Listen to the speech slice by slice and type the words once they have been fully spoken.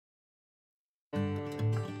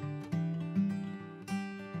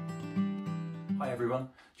everyone.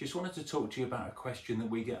 Just wanted to talk to you about a question that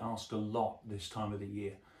we get asked a lot this time of the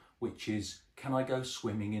year, which is, can I go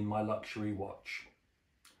swimming in my luxury watch?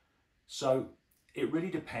 So it really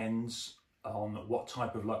depends on what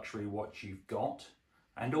type of luxury watch you've got,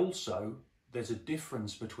 and also there's a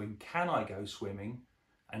difference between can I go swimming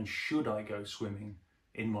and should I go swimming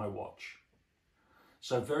in my watch.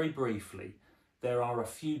 So very briefly, there are a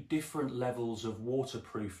few different levels of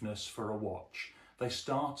waterproofness for a watch. They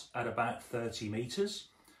start at about 30 meters.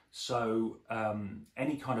 So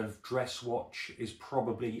any kind of dress watch is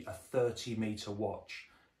probably a 30-meter watch.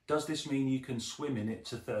 Does this mean you can swim in it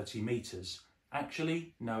to 30 meters?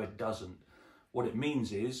 Actually, no, it doesn't. What it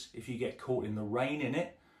means is if you get caught in the rain in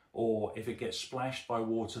it, or if it gets splashed by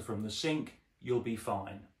water from the sink, you'll be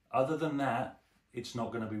fine. Other than that, it's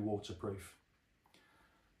not going to be waterproof.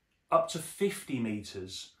 Up to 50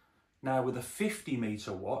 meters. Now with a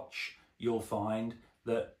 50-meter watch, you'll find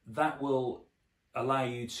that that will allow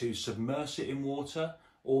you to submerge it in water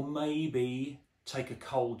or maybe take a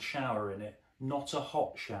cold shower in it, not a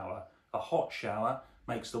hot shower. A hot shower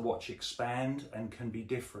makes the watch expand and can be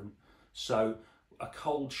different. So a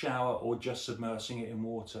cold shower or just submersing it in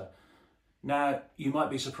water. Now, you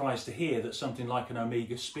might be surprised to hear that something like an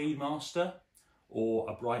Omega Speedmaster or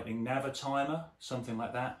a Breitling Navitimer, something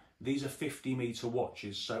like that, these are 50-meter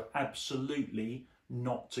watches, so absolutely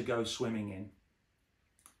not to go swimming in.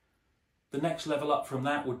 The next level up from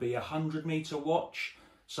that would be a 100-meter watch,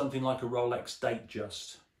 something like a Rolex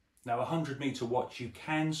Datejust. Now, a 100-meter watch you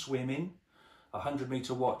can swim in, a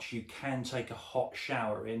 100-meter watch you can take a hot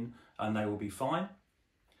shower in, and they will be fine.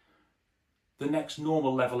 The next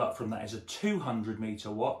normal level up from that is a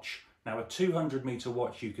 200-meter watch. Now, a 200-meter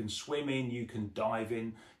watch you can swim in, you can dive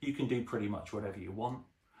in, you can do pretty much whatever you want.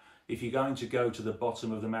 If you're going to go to the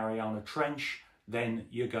bottom of the Mariana Trench, then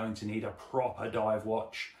you're going to need a proper dive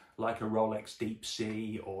watch like a Rolex Deep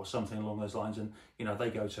Sea or something along those lines. And, you know, they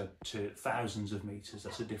go to thousands of meters.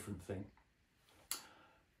 That's a different thing.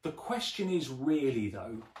 The question is really,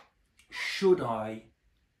 though, should I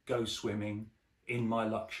go swimming in my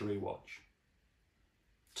luxury watch?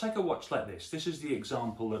 Take a watch like this. This is the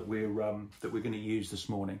example that we're going to use this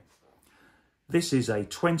morning. This is a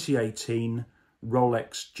 2018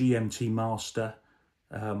 Rolex GMT Master,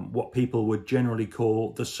 what people would generally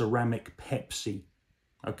call the ceramic Pepsi.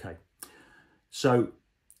 Okay, so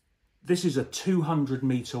this is a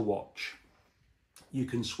 200-meter watch. You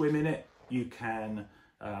can swim in it, you can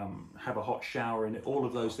have a hot shower in it, all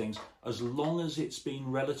of those things, as long as it's been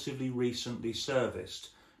relatively recently serviced,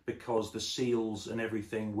 because the seals and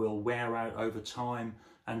everything will wear out over time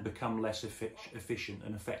and become less efficient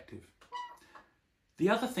and effective. The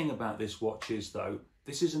other thing about this watch is, though,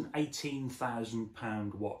 this is an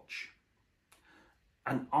 £18,000 watch.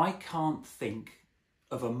 And I can't think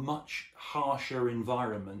of a much harsher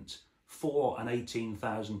environment for an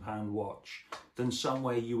 £18,000 watch than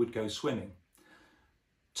somewhere you would go swimming.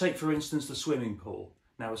 Take, for instance, the swimming pool.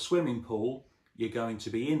 Now, a swimming pool, you're going to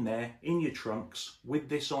be in there, in your trunks, with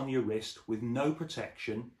this on your wrist, with no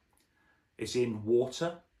protection. It's in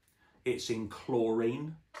water, it's in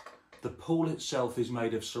chlorine. The pool itself is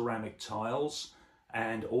made of ceramic tiles,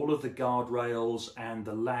 and all of the guardrails and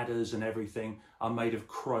the ladders and everything are made of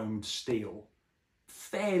chromed steel.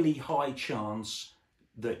 Fairly high chance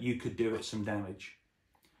that you could do it some damage.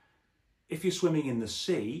 If you're swimming in the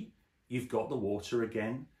sea, you've got the water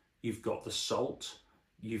again, you've got the salt,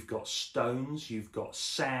 you've got stones, you've got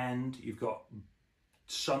sand, you've got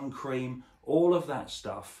sun cream, all of that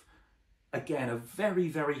stuff. Again, a very,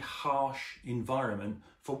 very harsh environment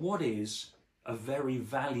for what is a very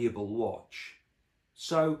valuable watch.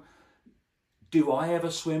 So, do I ever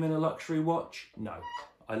swim in a luxury watch? No.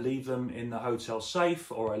 I leave them in the hotel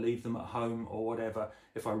safe, or I leave them at home or whatever.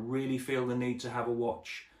 If I really feel the need to have a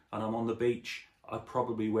watch and I'm on the beach, I'd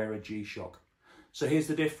probably wear a G-Shock. So here's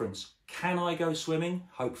the difference. Can I go swimming?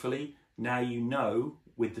 Hopefully. Now you know,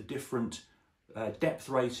 with the different depth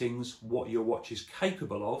ratings, what your watch is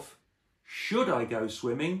capable of. Should I go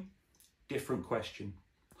swimming? Different question.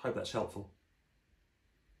 Hope that's helpful.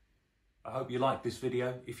 I hope you liked this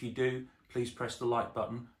video. If you do, please press the like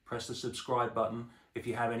button, press the subscribe button. If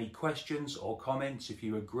you have any questions or comments, if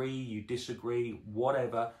you agree, you disagree,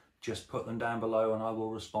 whatever, just put them down below and I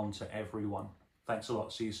will respond to everyone. Thanks a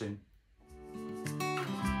lot. See you soon.